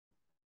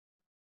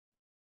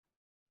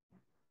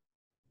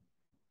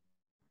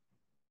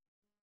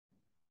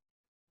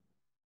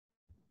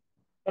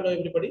Hello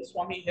everybody,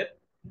 Swami here.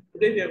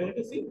 Today we are going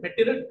to see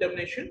material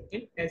determination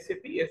in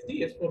SAP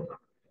SD S4HANA.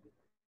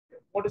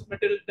 What is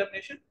material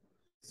determination?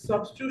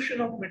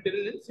 Substitution of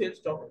material in sales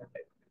document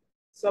type.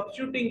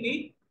 Substituting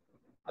the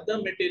other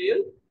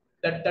material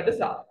that is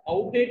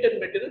outdated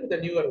material with the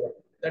newer one.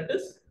 That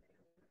is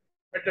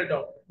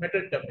material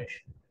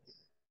determination.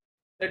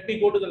 Let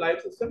me go to the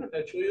live system and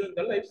I'll show you in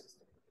the live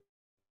system.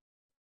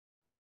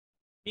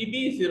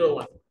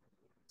 BB01.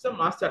 It's a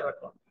master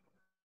record.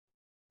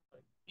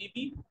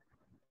 BB11.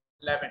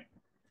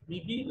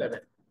 BB11.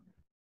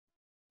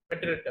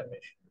 Material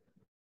determination.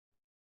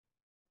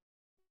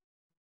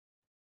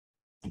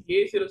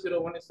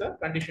 A001 is the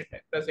condition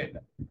type. Press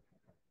enter.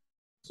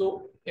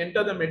 So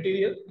enter the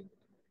material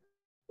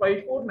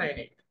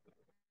 5498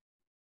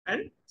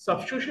 and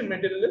substitution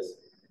material is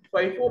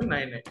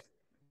 5499.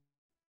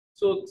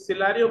 So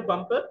Celario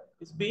bumper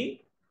is being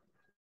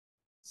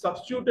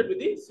substituted with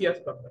the CS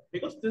bumper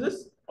because this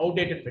is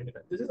outdated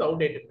material. This is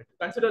outdated material.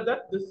 Consider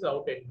that this is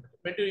outdated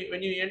material.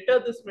 When you enter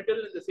this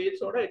material in the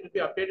sales order, it will be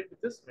updated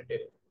with this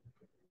material.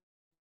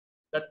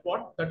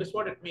 That is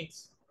what it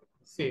means.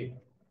 Save.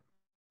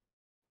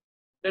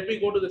 Let me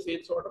go to the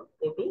sales order.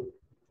 Go to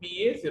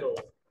PA01.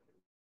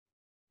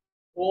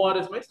 OR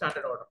is my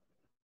standard order.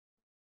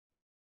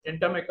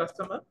 Enter my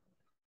customer.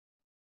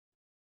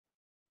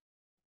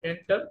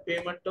 Enter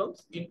payment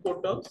terms,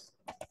 input terms.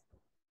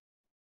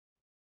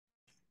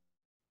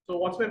 So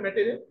what's my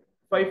material?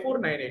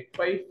 5498.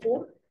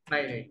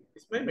 5498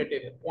 is my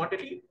material.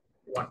 Quantity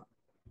 1.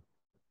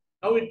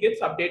 Now it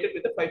gets updated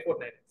with the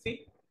 5498.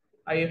 See,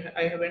 I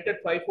have entered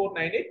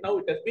 5498. Now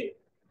it has been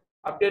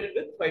updated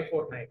with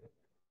 5498.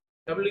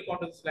 Double click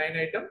onto this line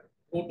item.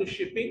 Go to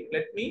shipping.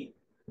 Let me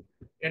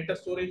enter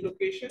storage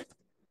location,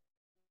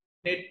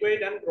 net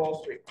weight and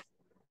gross weight.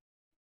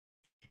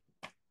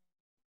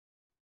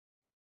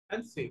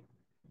 And save.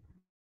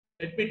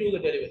 Let me do the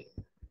delivery.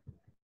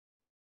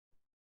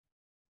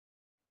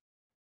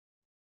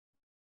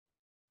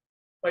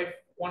 Five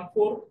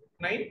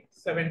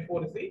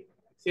 14974 is the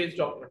sales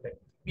document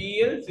type.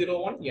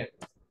 BL01N.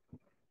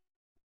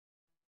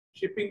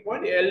 Shipping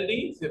point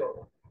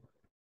LD01.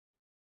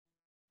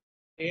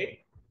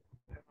 8.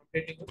 I'm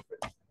updating it.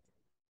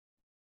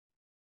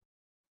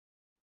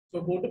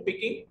 So go to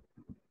picking.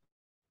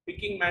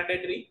 Picking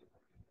mandatory.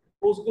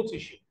 Post goods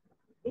issue.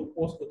 To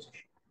post goods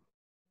issue.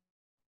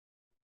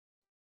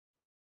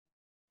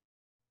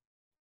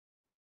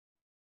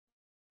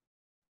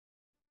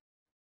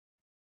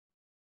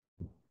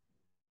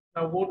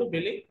 Now go to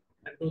billing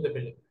and do the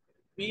billing.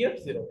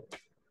 PF0.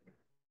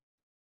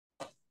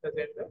 Press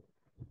enter.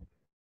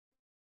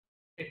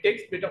 It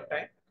takes a bit of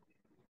time.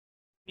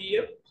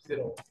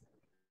 PF0.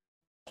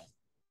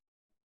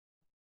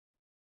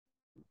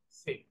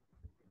 Save.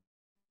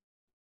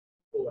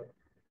 Over.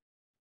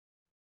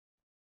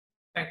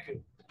 Thank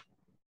you.